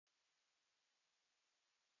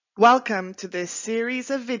Welcome to this series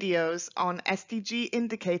of videos on SDG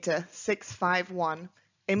Indicator 651,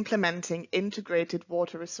 Implementing Integrated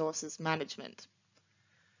Water Resources Management.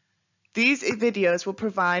 These videos will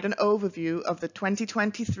provide an overview of the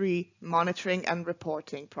 2023 monitoring and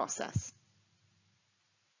reporting process.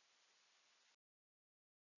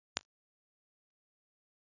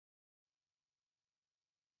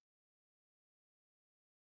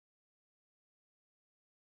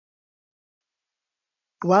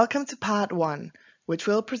 Welcome to Part 1, which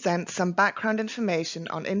will present some background information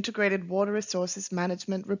on integrated water resources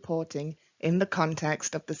management reporting in the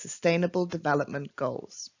context of the Sustainable Development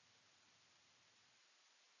Goals.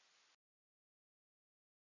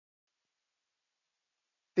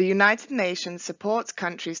 The United Nations supports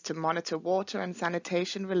countries to monitor water and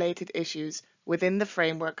sanitation-related issues within the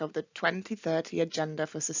framework of the 2030 Agenda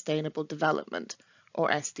for Sustainable Development,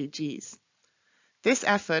 or SDGs. This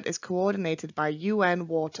effort is coordinated by UN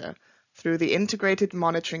Water through the Integrated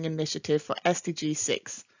Monitoring Initiative for SDG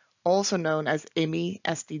 6, also known as IMI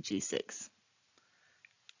SDG 6.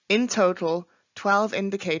 In total, 12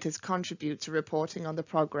 indicators contribute to reporting on the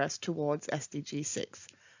progress towards SDG 6,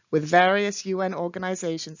 with various UN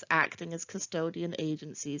organizations acting as custodian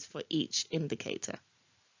agencies for each indicator.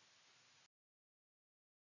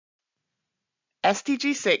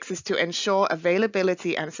 SDG 6 is to ensure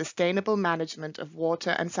availability and sustainable management of water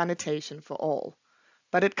and sanitation for all,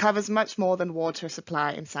 but it covers much more than water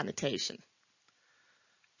supply and sanitation.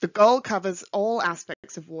 The goal covers all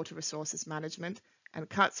aspects of water resources management and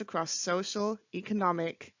cuts across social,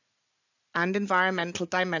 economic, and environmental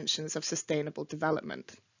dimensions of sustainable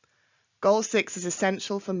development. Goal 6 is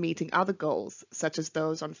essential for meeting other goals, such as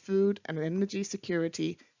those on food and energy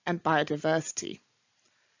security and biodiversity.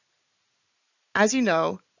 As you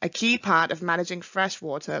know, a key part of managing fresh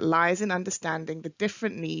water lies in understanding the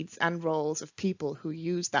different needs and roles of people who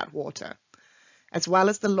use that water, as well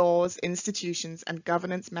as the laws, institutions, and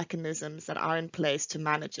governance mechanisms that are in place to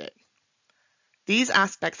manage it. These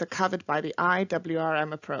aspects are covered by the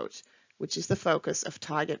IWRM approach, which is the focus of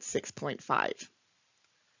Target 6.5.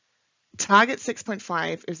 Target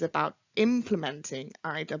 6.5 is about implementing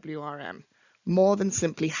IWRM more than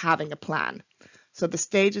simply having a plan. So the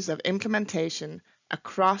stages of implementation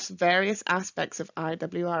across various aspects of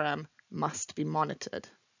IWRM must be monitored.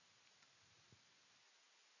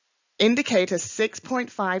 Indicator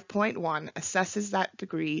 6.5.1 assesses that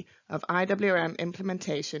degree of IWRM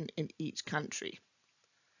implementation in each country.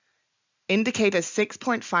 Indicator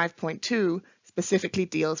 6.5.2 specifically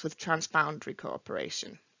deals with transboundary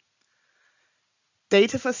cooperation.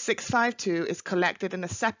 Data for 652 is collected in a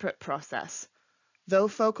separate process, though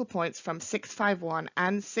focal points from 651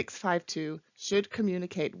 and 652 should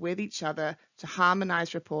communicate with each other to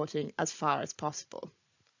harmonize reporting as far as possible.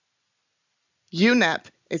 UNEP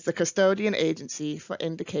is the custodian agency for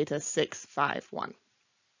Indicator 651.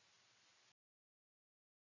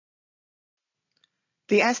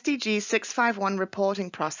 The SDG 651 reporting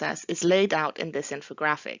process is laid out in this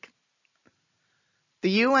infographic. The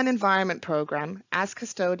UN Environment Programme, as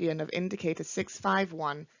custodian of Indicator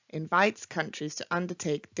 651, invites countries to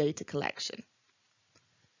undertake data collection.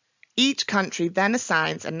 Each country then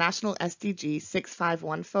assigns a national SDG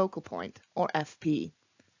 651 focal point, or FP.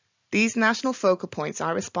 These national focal points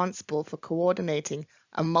are responsible for coordinating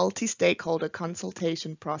a multi-stakeholder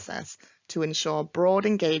consultation process to ensure broad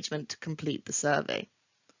engagement to complete the survey.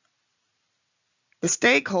 The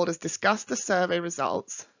stakeholders discuss the survey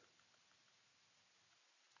results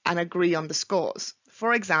and agree on the scores,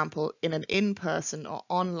 for example, in an in-person or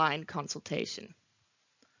online consultation.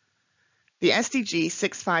 The SDG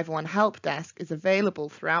 651 Help Desk is available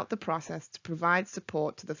throughout the process to provide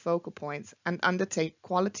support to the focal points and undertake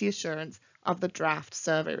quality assurance of the draft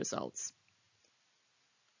survey results.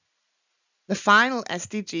 The final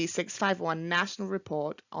SDG 651 National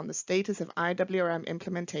Report on the status of IWRM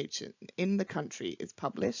implementation in the country is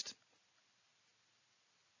published.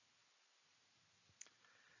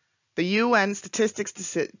 The UN Statistics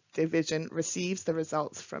Division receives the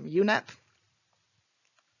results from UNEP.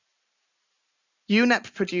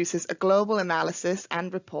 UNEP produces a global analysis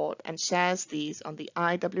and report and shares these on the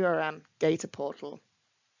IWRM data portal.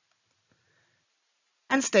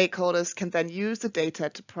 And stakeholders can then use the data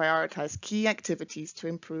to prioritize key activities to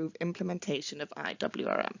improve implementation of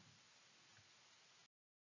IWRM.